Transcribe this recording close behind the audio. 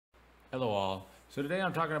Hello all. So today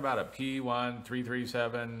I'm talking about a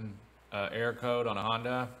P1337 error code on a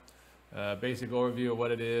Honda. Basic overview of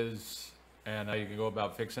what it is and how you can go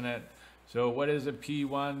about fixing it. So what is a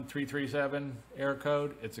P1337 error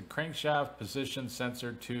code? It's a crankshaft position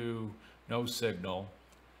sensor to no signal.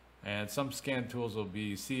 And some scan tools will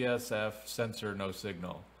be CSF sensor no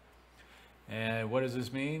signal. And what does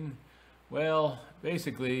this mean? Well,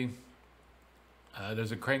 basically,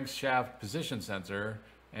 there's a crankshaft position sensor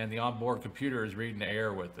and the onboard computer is reading the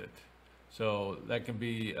air with it. So that can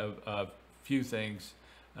be a few things.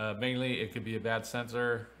 Mainly it could be a bad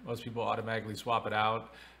sensor. Most people automatically swap it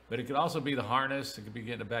out, but it could also be the harness. It could be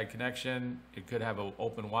getting a bad connection. It could have an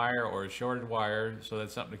open wire or a shorted wire, so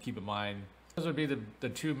that's something to keep in mind. Those would be the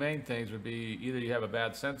two main things would be either you have a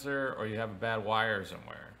bad sensor or you have a bad wire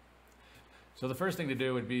somewhere. So the first thing to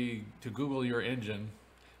do would be to Google your engine,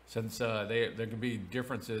 since there can be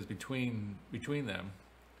differences between them.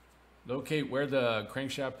 Locate where the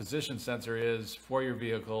crankshaft position sensor is for your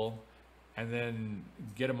vehicle, and then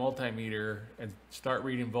get a multimeter and start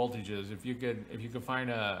reading voltages. If you could find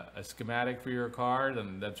a schematic for your car,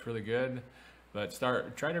 then that's really good. But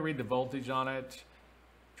try to read the voltage on it.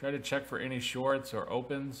 Try to check for any shorts or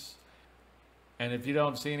opens. And if you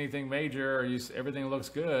don't see anything major or everything looks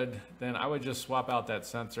good, then I would just swap out that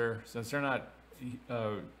sensor, since they're not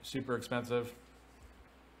super expensive.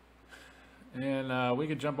 And we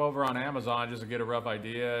could jump over on Amazon just to get a rough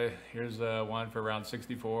idea. Here's one for around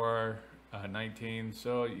 $64.19.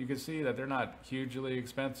 So you can see that they're not hugely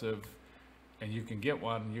expensive, and you can get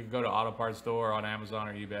one. You can go to auto parts store on Amazon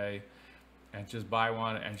or eBay and just buy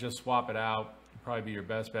one and just swap it out. It'd probably be your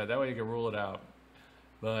best bet. That way you can rule it out.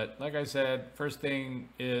 But like I said, first thing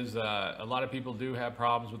is a lot of people do have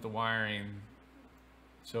problems with the wiring,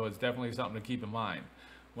 so it's definitely something to keep in mind.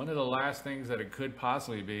 One of the last things that it could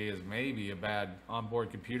possibly be is maybe a bad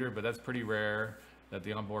onboard computer, but that's pretty rare that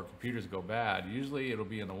the onboard computers go bad. Usually it'll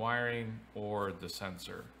be in the wiring or the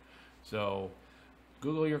sensor. So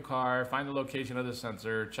Google your car, find the location of the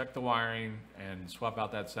sensor, check the wiring, and swap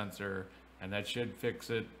out that sensor, and that should fix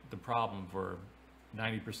the problem for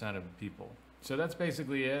 90% of people. So that's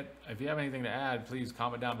basically it. If you have anything to add, please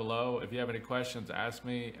comment down below. If you have any questions, ask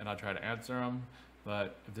me and I'll try to answer them.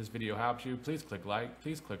 But if this video helps you, please click like,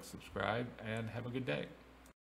 please click subscribe, and have a good day.